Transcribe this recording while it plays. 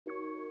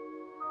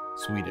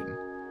Sweden,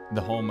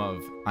 the home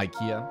of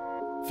IKEA,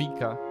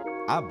 Fika,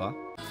 ABBA,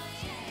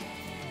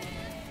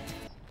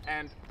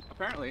 and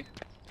apparently,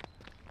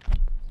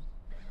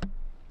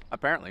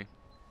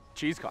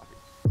 cheese coffee.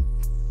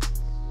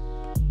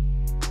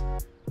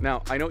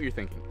 Now, I know what you're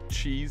thinking,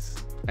 cheese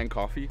and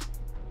coffee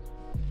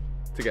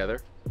together.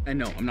 And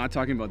no, I'm not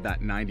talking about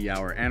that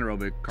 90-hour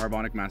anaerobic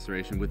carbonic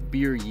maceration with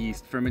beer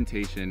yeast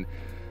fermentation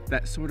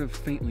that sort of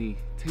faintly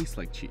tastes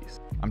like cheese.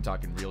 I'm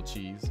talking real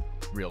cheese,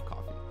 real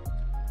coffee.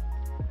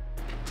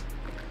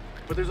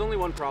 But there's only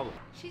one problem.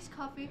 Cheese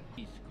coffee?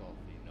 Cheese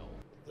coffee, no.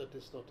 That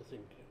is not a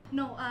thing.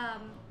 No,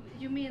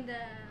 you mean the...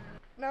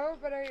 No,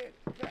 but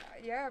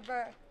yeah,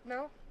 but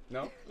no.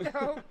 No?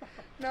 No,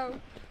 no.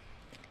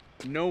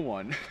 No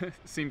one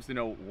seems to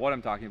know what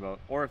I'm talking about,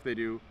 or if they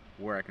do,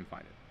 where I can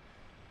find it.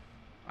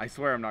 I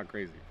swear I'm not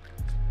crazy.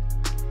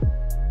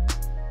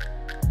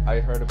 I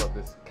heard about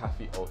this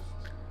Kaffeost.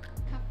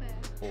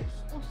 Kaffeost.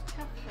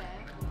 Ostkaffe.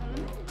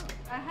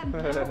 I had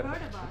never heard about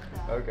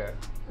that. Okay.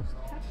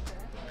 Ostkaffe.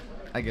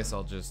 I guess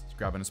I'll just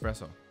grab an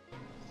espresso.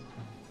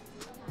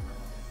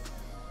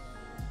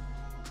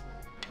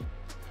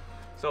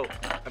 So,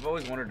 I've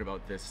always wondered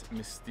about this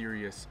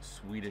mysterious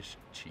Swedish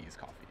cheese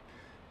coffee.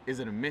 Is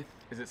it a myth?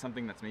 Is it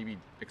something that's maybe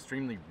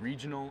extremely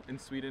regional in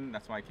Sweden?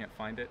 That's why I can't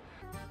find it.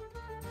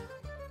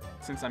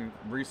 Since I'm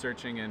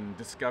researching and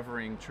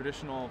discovering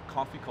traditional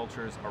coffee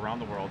cultures around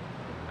the world,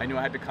 I knew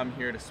I had to come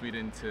here to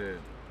Sweden to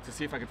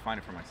see if I could find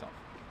it for myself.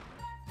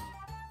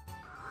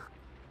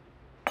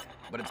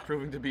 But it's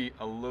proving to be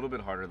a little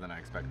bit harder than I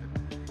expected.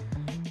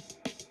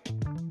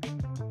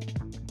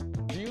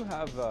 Do you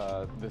have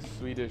the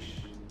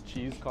Swedish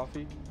cheese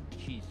coffee?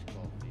 Cheese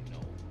coffee,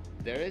 no.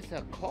 There is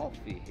a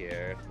coffee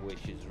here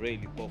which is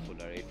really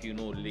popular if you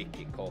know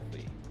liquid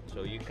coffee.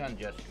 So you can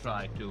just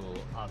try to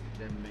ask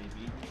them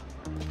maybe.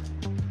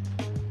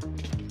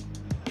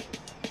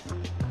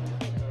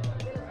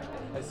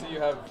 I see you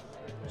have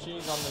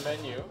cheese on the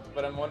menu,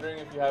 but I'm wondering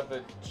if you have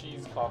a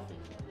cheese coffee.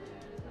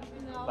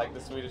 No. Like the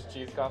Swedish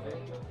cheese coffee?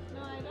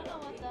 No, I don't know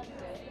what that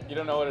is. You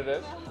don't know what it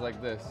is? It's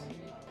like this.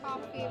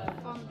 Coffee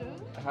fondue.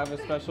 I have a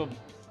special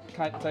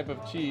type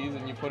of cheese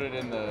and you put it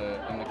in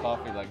the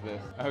coffee like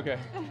this. Okay,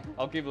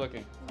 I'll keep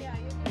looking. Yeah,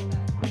 you do that.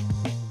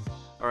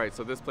 All right,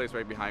 so this place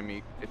right behind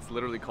me, it's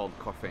literally called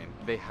Kaffeost.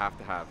 They have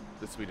to have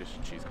the Swedish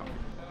cheese coffee.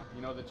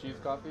 You know the cheese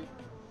coffee?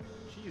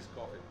 Cheese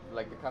coffee.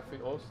 Like the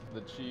Kaffeost,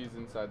 the cheese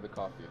inside the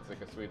coffee. It's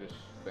like a Swedish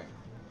thing.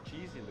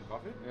 Cheese in the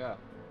coffee? Yeah.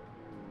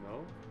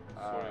 No.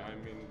 Sorry,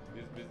 I'm in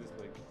this business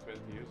like 20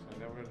 years. I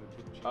never had a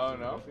put cheese Oh, in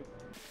no?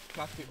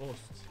 coffee.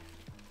 Kaffeost.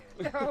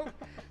 No,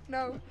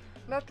 no,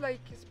 not like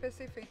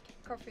specific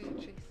coffee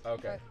cheese.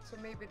 Okay. But, so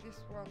maybe this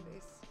one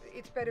is,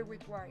 it's better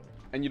with wine.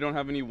 And you don't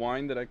have any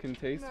wine that I can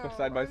taste No,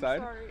 side by I'm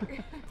side?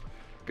 sorry.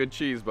 Good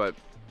cheese, but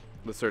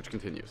the search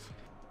continues.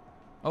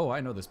 Oh, I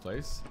know this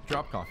place.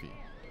 Drop Coffee.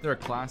 They're a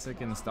classic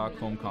in the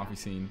Stockholm coffee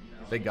scene.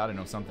 They gotta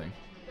know something.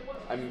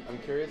 I'm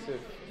curious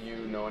if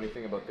you know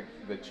anything about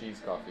the cheese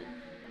coffee.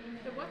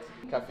 The what?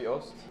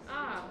 Kaffeost.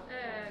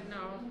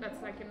 No,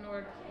 that's like a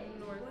north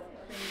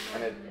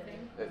And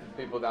thing.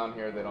 people down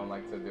here, they don't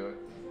like to do it.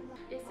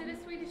 Is it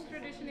a Swedish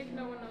tradition if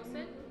no one knows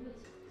it?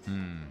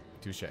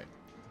 Touche.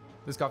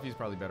 This coffee is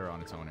probably better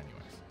on its own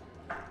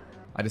anyways.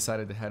 I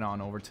decided to head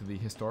on over to the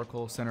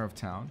historical center of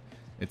town.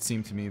 It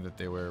seemed to me that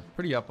they were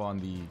pretty up on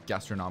the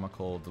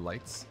gastronomical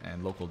delights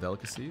and local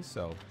delicacies,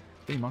 so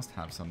they must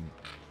have some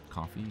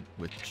coffee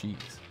with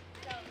cheese.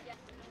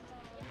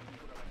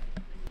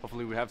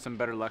 Hopefully we have some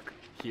better luck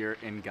here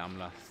in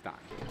Gamla Stan.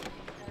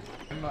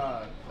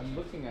 I'm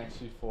looking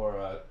actually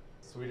for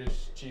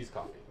Swedish cheese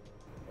coffee.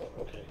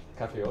 Okay.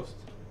 Kaffeost.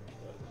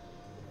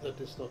 That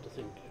is not a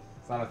thing.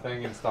 It's not a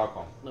thing in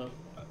Stockholm. No,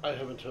 I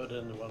haven't heard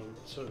anyone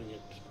serving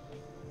it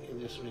in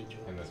this region.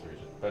 In this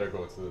region. Better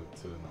go to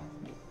the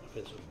north. I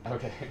think so.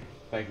 Okay.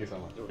 Thank you so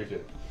much.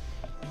 Appreciate it.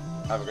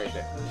 Have a great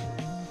day.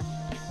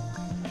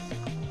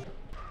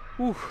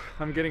 Whew,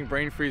 I'm getting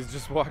brain freeze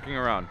just walking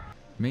around.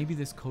 Maybe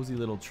this cozy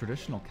little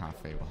traditional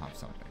cafe will have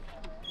something.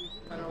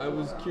 I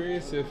was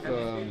curious if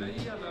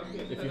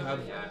you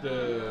have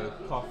the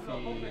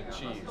coffee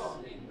cheese,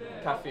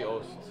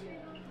 Kaffeost.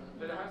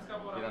 You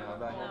don't have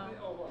that? No.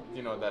 Do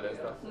you know what that is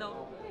though?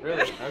 No.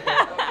 Really?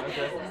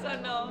 Okay. So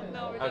no,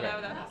 we don't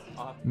have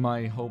that.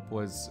 My hope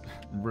was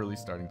really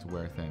starting to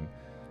wear thin,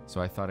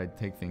 so I thought I'd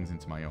take things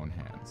into my own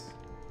hands.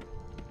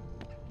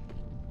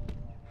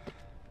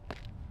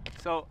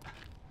 So,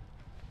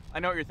 I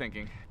know what you're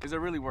thinking. Is it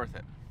really worth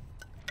it?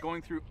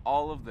 Going through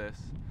all of this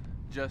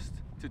just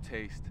to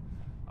taste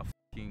a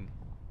fucking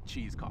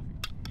cheese coffee.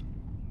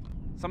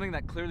 Something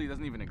that clearly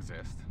doesn't even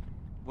exist.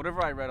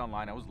 Whatever I read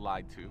online, I was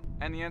lied to.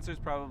 And the answer is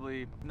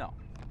probably no,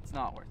 it's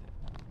not worth it.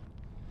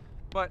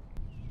 But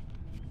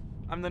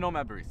I'm the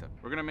Nomad Barista.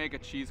 We're gonna make a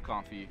cheese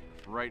coffee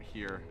right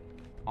here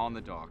on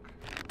the dock.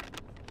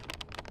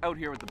 Out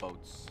here with the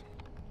boats.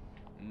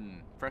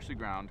 Freshly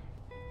ground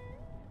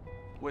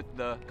with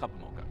the cup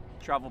of mocha.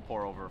 Travel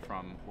pour over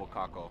from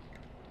WACACO.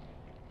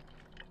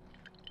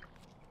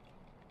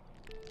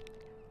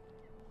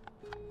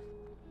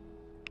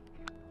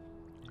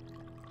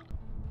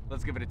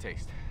 let's give it a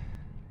taste.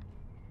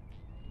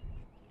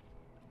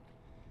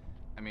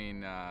 I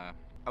mean, I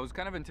was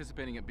kind of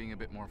anticipating it being a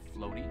bit more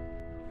floaty.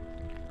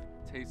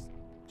 Tastes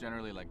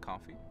generally like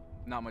coffee.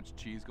 Not much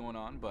cheese going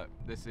on, but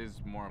this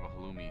is more of a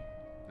halloumi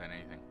than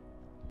anything.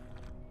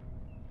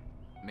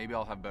 Maybe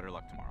I'll have better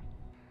luck tomorrow.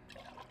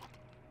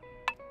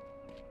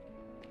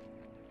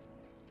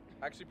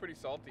 Actually pretty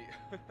salty.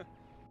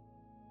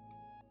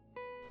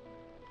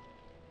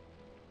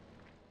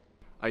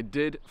 I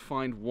did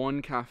find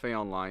one cafe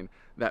online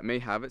that may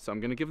have it, so I'm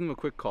gonna give them a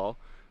quick call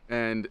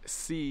and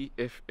see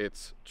if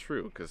it's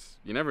true, because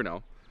you never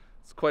know.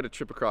 It's quite a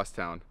trip across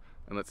town,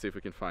 and let's see if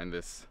we can find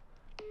this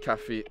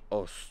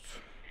Kaffeost.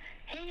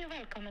 Hej och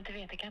välkommen till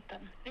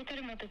Vetekatten. Vi tar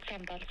emot ett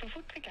samtal så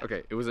fort vi kan.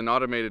 Okay, it was an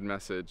automated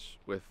message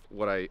with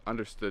what I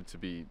understood to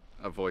be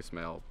a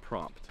voicemail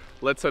prompt.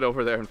 Let's head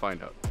over there and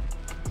find out.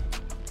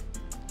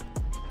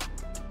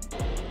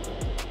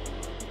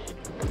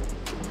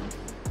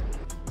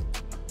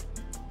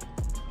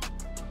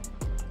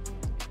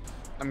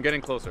 I'm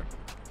getting closer.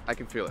 I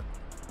can feel it.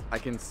 I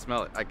can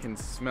smell it. I can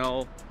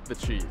smell the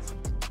cheese.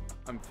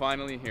 I'm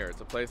finally here.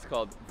 It's a place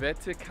called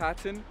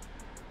Vetekatten.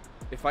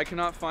 If I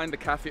cannot find the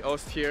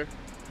Kaffeost here,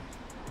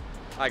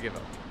 I give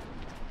up.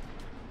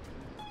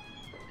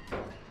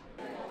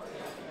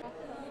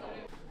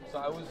 So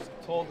I was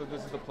told that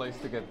this is the place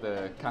to get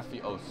the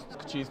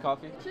Kaffeost. Cheese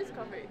coffee? Cheese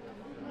coffee.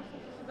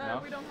 No,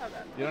 No? we don't have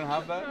that. You don't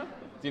have that? No.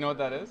 Do you know what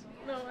that is?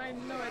 No, I have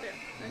no idea.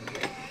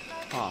 Actually.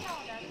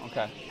 Huh.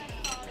 Okay.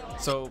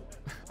 So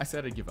I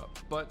said I'd give up,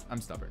 but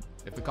I'm stubborn.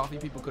 If the coffee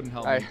people couldn't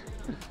help me,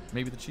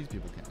 maybe the cheese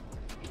people can.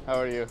 How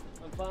are you?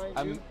 I'm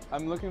fine.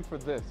 I'm looking for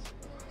this.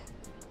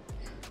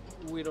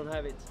 We don't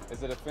have it.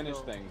 Is it a Finnish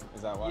No. thing?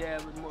 Is that why? Yeah,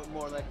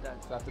 more like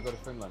that. So I have to go to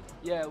Finland.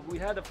 Yeah, we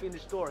had a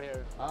Finnish store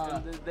here,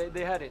 and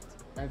they had it.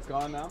 And it's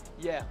gone now?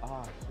 Yeah.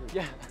 Ah, shoot.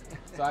 Yeah.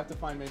 So I have to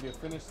find maybe a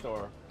Finnish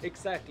store.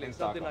 Exactly, in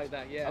something Stockholm. like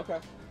that. Yeah. Okay.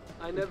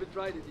 I never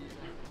tried it either.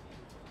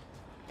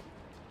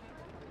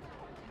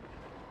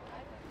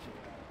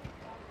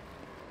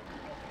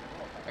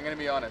 I'm gonna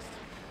be honest.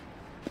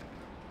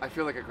 I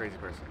feel like a crazy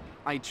person.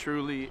 I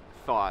truly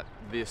thought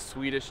the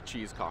Swedish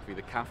cheese coffee,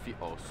 the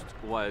Kaffeost,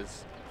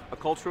 was a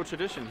cultural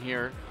tradition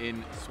here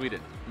in Sweden.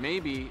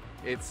 Maybe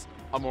it's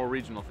a more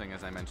regional thing,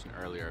 as I mentioned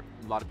earlier.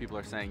 A lot of people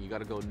are saying you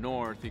gotta go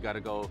north, you gotta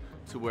go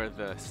to where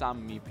the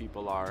Sami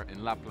people are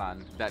in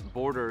Lapland, that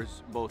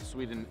borders both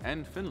Sweden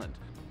and Finland.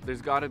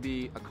 There's gotta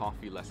be a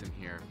coffee lesson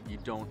here. You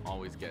don't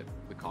always get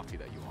the coffee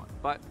that you want,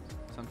 but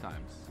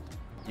sometimes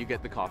you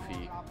get the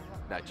coffee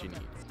that you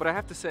need. But I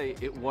have to say,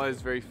 it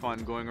was very fun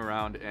going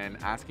around and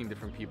asking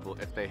different people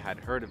if they had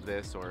heard of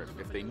this or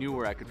if they knew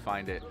where I could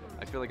find it.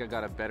 I feel like I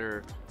got a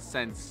better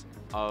sense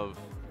of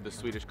the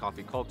Swedish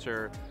coffee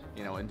culture,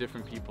 you know, and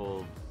different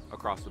people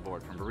across the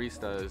board, from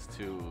baristas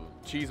to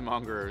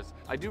cheesemongers.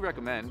 I do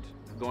recommend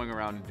going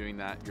around and doing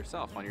that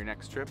yourself on your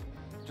next trip.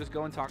 Just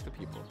go and talk to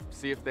people.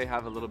 See if they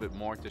have a little bit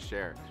more to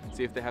share.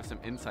 See if they have some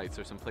insights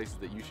or some places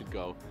that you should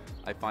go.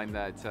 I find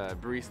that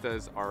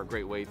baristas are a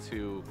great way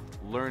to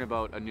learn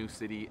about a new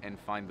city and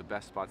find the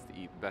best spots to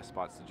eat, best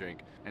spots to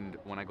drink. And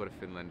when I go to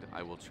Finland,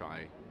 I will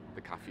try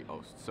the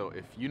Kaffeost. So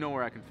if you know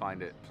where I can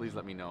find it, please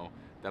let me know.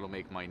 That'll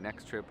make my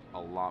next trip a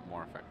lot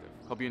more effective.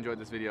 Hope you enjoyed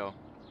this video.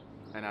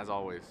 And as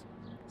always,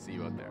 see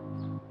you out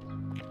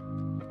there.